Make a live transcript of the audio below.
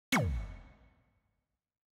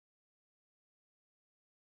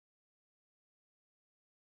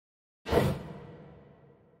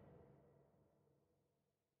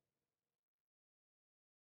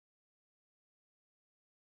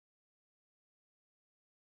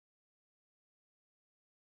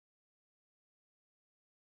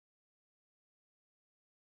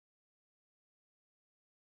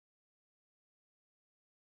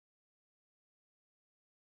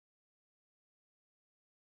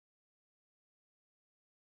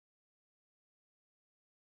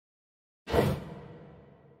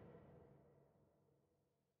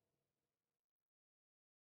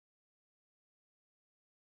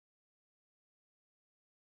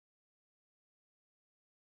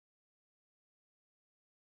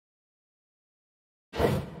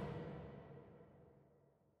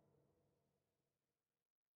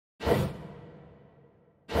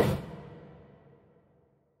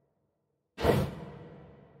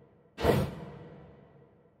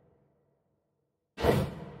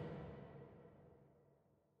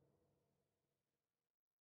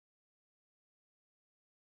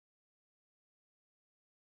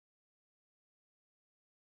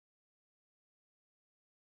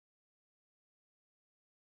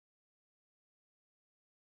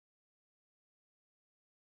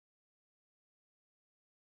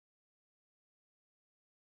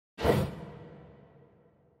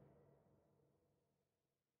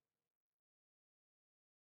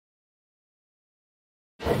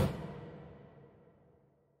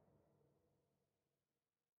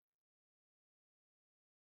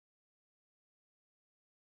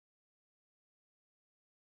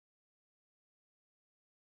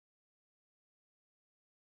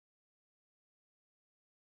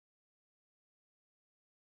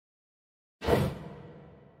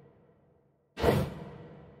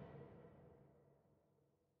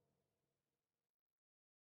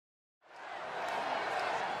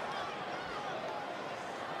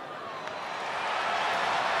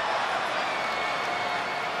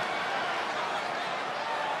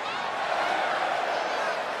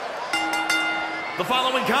The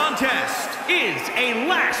following contest is a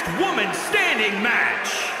last woman standing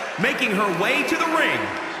match. Making her way to the ring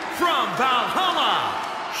from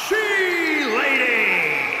Valhalla, She-Lady.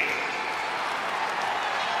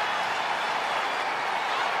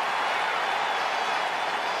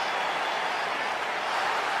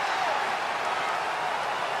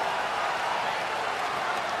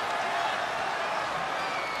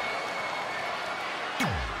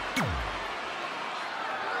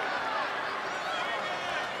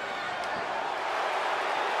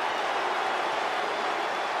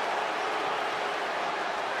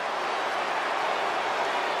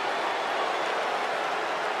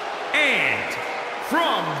 And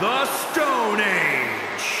from the Stone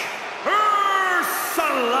Age,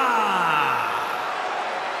 Ursula!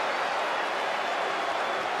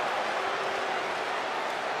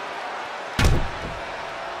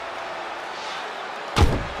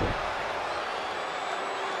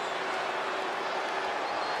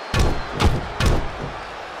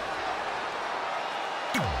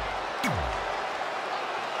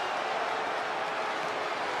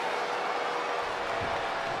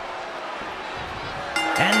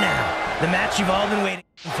 And now, the match you've all been waiting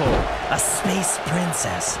for. A space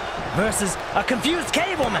princess versus a confused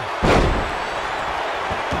cave woman.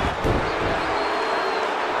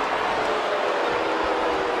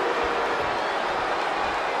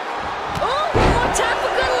 Oh, one more time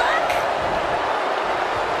for good luck.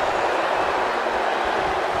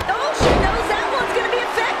 Oh, she knows that one's going to be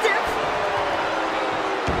effective.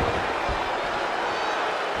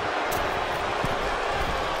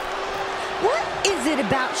 What is it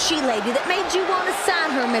about She-Lady that made you want to sign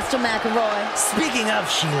her, Mr. McElroy? Speaking of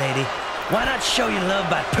She-Lady, why not show your love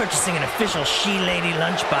by purchasing an official She-Lady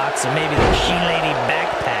lunchbox or maybe the She-Lady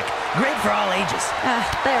backpack? Great for all ages.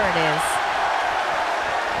 There it is.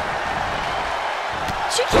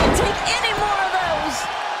 She can't take any more of those.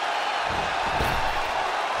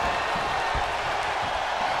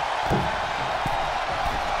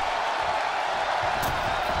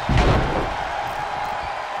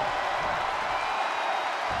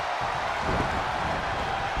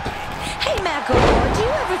 Hey, McElroy, do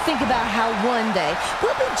you ever think about how one day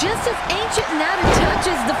we'll be just as ancient and out of touch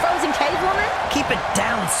as the frozen cave woman? Keep it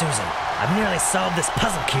down, Susan. I've nearly solved this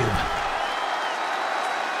puzzle cube.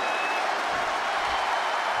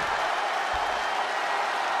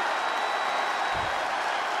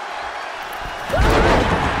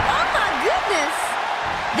 Oh my goodness!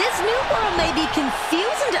 This new world may be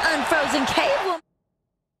confusing to unfrozen cave woman.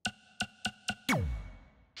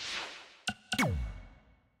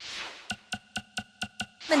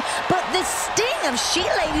 But this sting of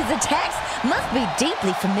She-Lady's attacks must be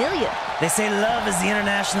deeply familiar. They say love is the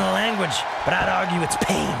international language, but I'd argue it's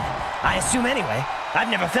pain. I assume anyway. I've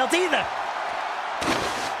never felt either.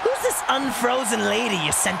 Who's this unfrozen lady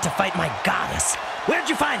you sent to fight my goddess? Where'd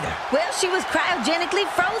you find her? Well, she was cryogenically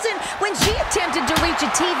frozen when she attempted to reach a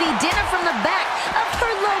TV dinner from the back of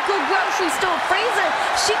her local grocery store freezer.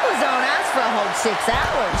 She was on ice for a whole 6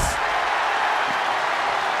 hours.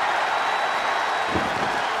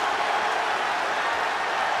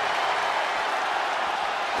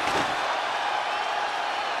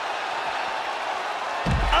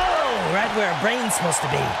 Right where her brain's supposed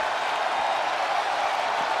to be.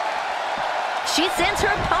 She sends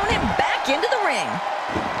her opponent back into the ring.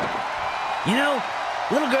 You know,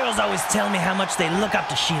 little girls always tell me how much they look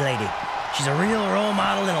up to She-Lady. She's a real role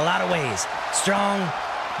model in a lot of ways. Strong,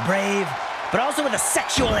 brave, but also with a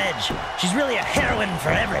sexual edge. She's really a heroine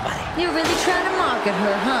for everybody. You're really trying to market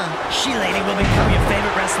her, huh? She-Lady will become your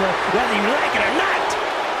favorite wrestler, whether you like it or not.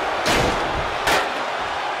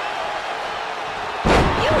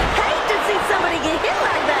 Somebody get hit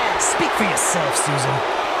like that. Speak for yourself, Susan.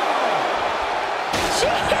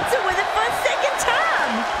 She hits her with it for a second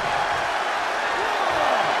time.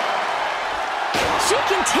 She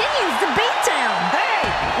continues the beatdown. Hey,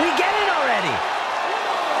 we get it already.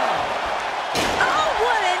 Oh,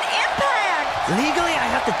 what an impact. Legally,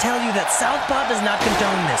 I have to tell you that Southpaw does not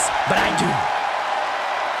condone this, but I do.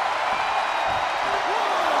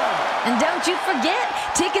 And don't you forget,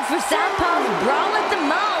 tickets for Southpaw's Brawl at the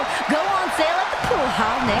Mall go on sale at the pool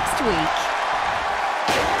hall next week.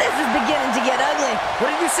 This is beginning to get ugly. What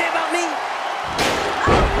did you say about me?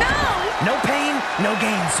 Oh, no! No pain, no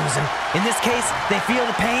gain, Susan. In this case, they feel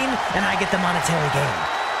the pain, and I get the monetary gain.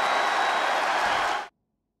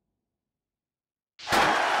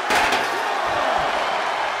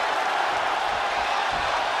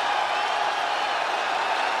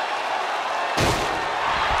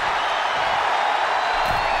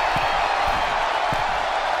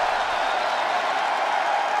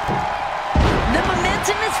 The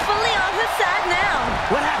momentum is fully on her side now.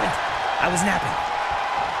 I was napping.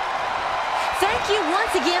 Thank you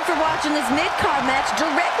once again for watching this mid-card match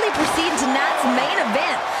directly preceding tonight's main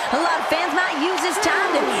event. A lot of fans might use this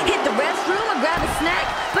time to hit the restroom or grab a snack,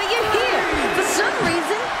 but you're here for some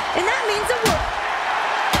reason, and that means a whoop.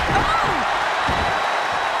 Oh!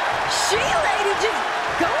 She-Lady just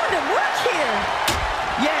going to work here.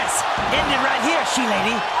 Yes, ended right here,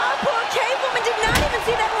 She-Lady. Oh, poor K-Woman did not even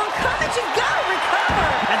see that one coming. She's got to recover.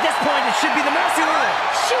 At this point, it should be the Mercy Rule.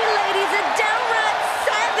 She-Lady's a downright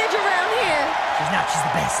savage around here. She's not, she's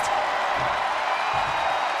the best.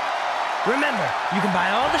 Remember, you can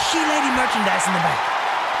buy all the She-Lady merchandise in the back.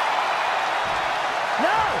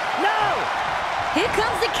 No, no! Here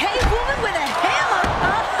comes the K-Woman with a hammer.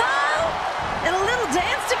 Oh, and a little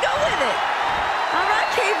dance to go with it. All right,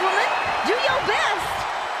 K-Woman, do your best.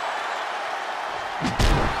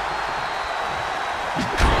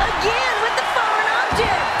 Again with the foreign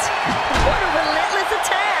object. What a relentless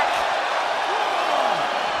attack.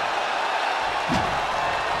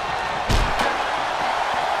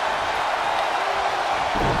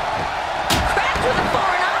 Cracked with a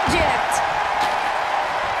foreign object.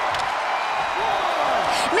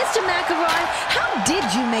 Mr. McElroy, how did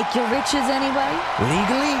you make your riches anyway?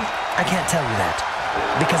 Legally, I can't tell you that,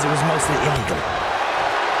 because it was mostly illegal.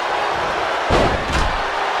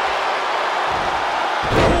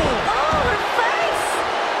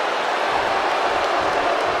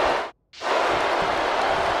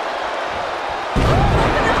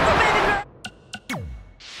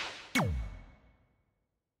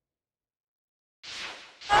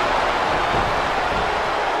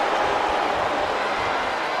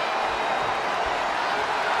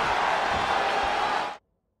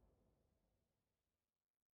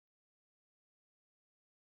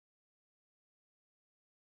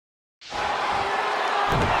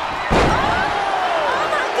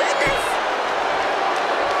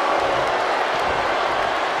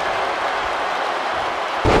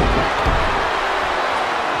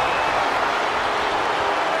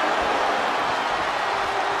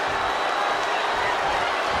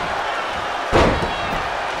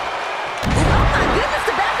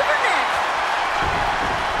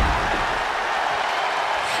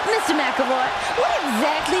 Mr. McElroy, what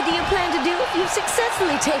exactly do you plan to do if you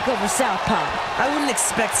successfully take over Southpaw? I wouldn't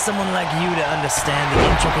expect someone like you to understand the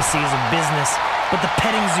intricacies of business, but the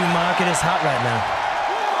petting zoo market is hot right now.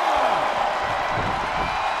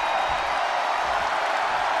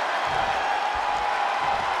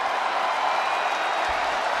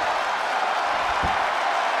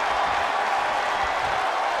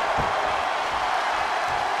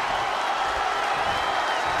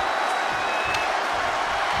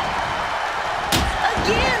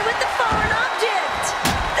 Again with the foreign object.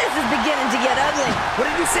 This is beginning to get ugly. What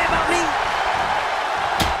did you say about me?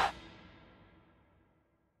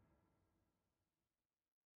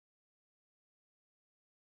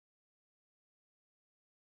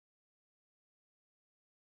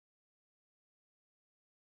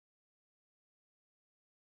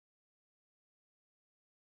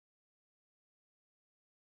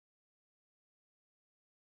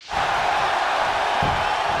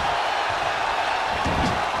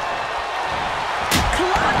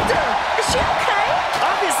 Is she okay?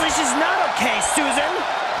 Obviously she's not okay, Susan.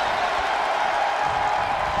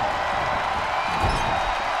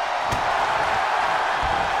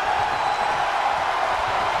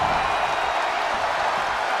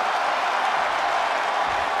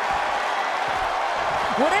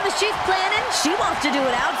 Whatever she's planning, she wants to do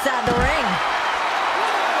it outside the ring.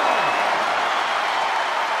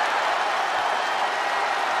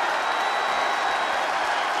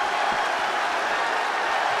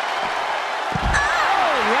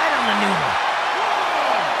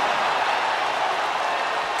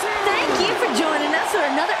 Joining us for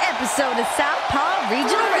another episode of Southpaw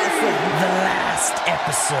Regional Wrestling. The last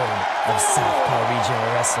episode of Southpaw Regional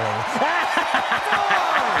Wrestling.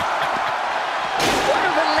 What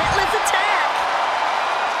a relentless attack.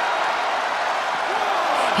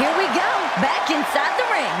 Here we go, back inside the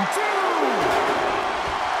ring.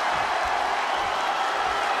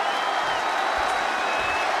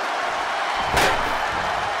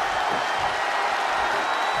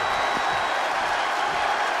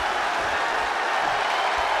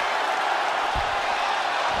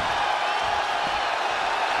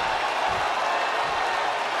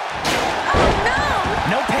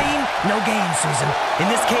 No pain, no gain, Susan. In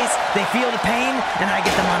this case, they feel the pain, and I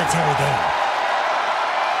get the monetary gain.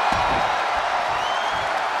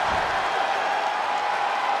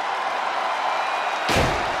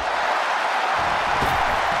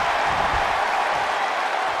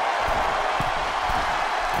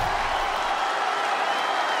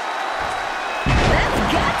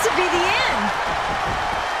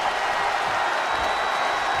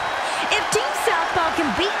 If Team Southpaw can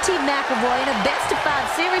beat Team McElroy in a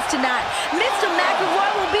best-of-5 series tonight, Mr. McElroy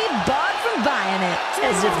will be barred from buying it.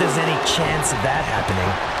 As if there's any chance of that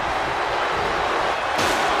happening.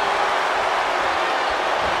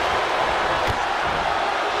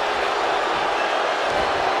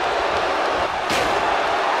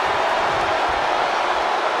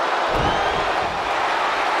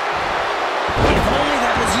 If only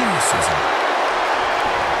that was you, Susan.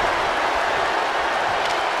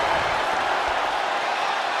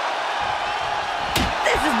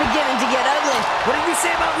 This is beginning to get ugly. What did you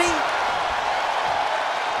say about me?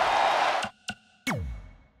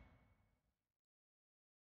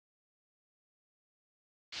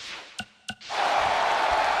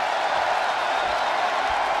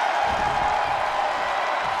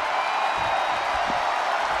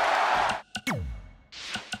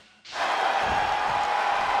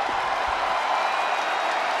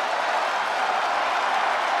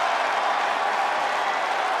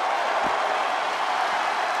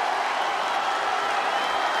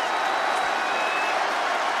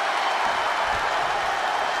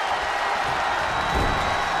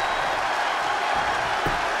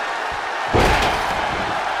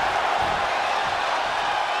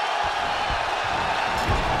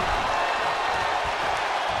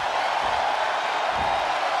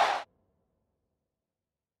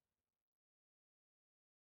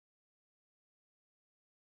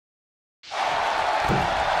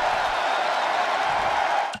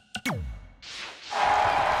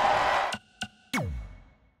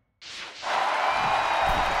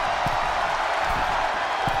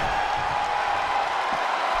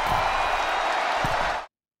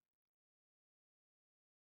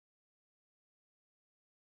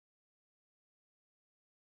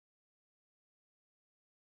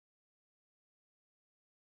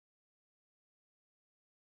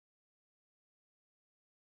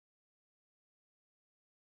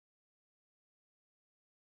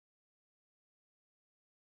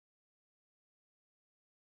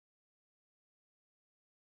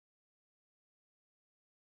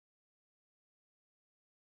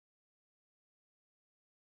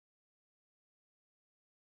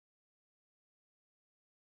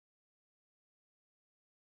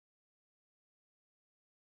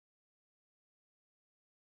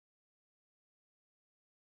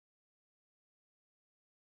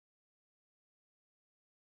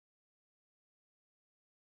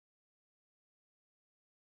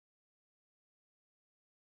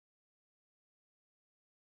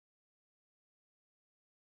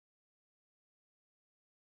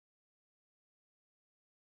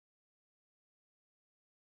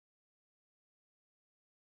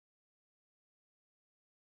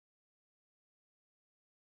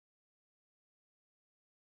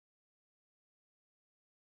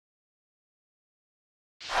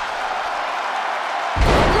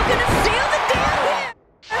 Gonna seal the deal here.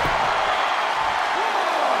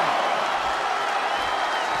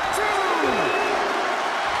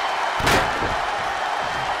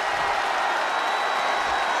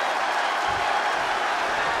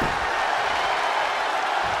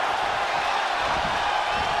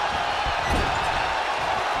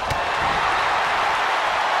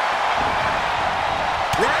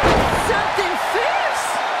 That's something fierce.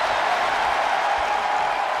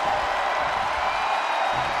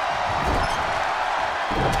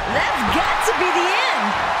 That's got to be the end.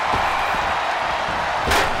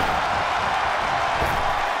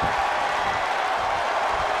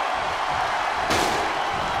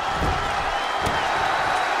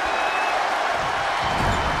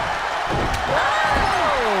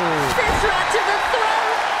 Oh! Fist right to the throat.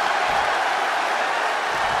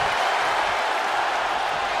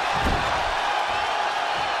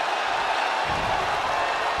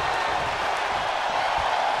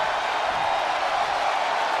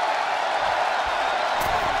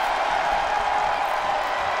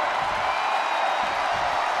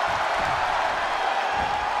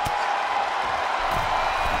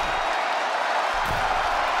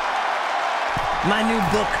 My new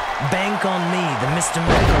book, Bank on Me, the Mr.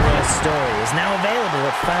 McElroy story, is now available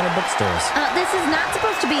at finer bookstores. This is not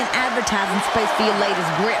supposed to be an advertising space for your latest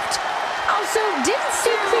grift. Also, didn't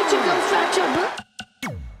Sea Creature ghostwrite your book?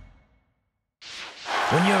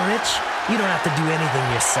 When you're rich, you don't have to do anything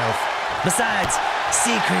yourself. Besides,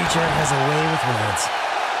 Sea Creature has a way with words.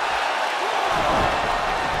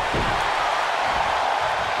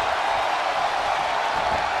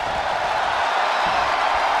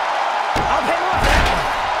 I'll pay more for that one.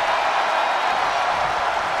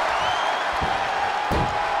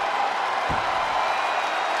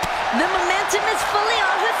 The momentum momentum is fully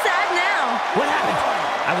on her side now. What happened?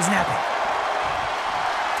 I was napping.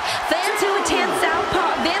 Fans who attend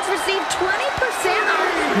Southpaw events receive 20%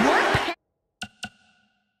 off one pound.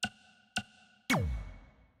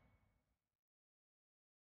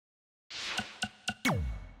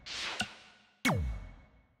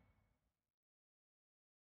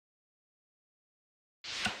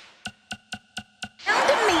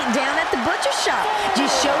 Down at the butcher shop.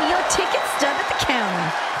 Just show your ticket stub at the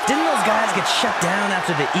counter. Didn't those guys get shut down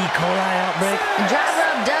after the E. coli outbreak? Driver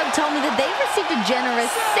of Doug told me that they received a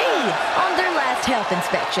generous C on their last health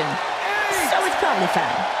inspection. So it's probably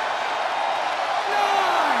fine.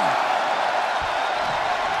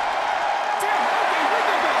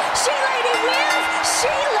 She Lady wins!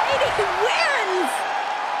 She Lady wins!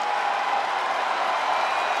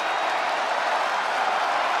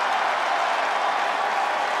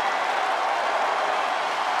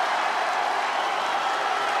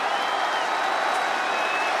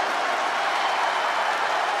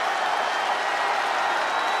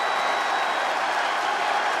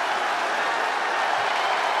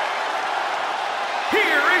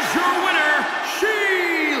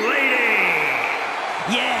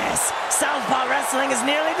 Yes! Southpaw Wrestling is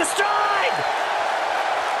nearly destroyed!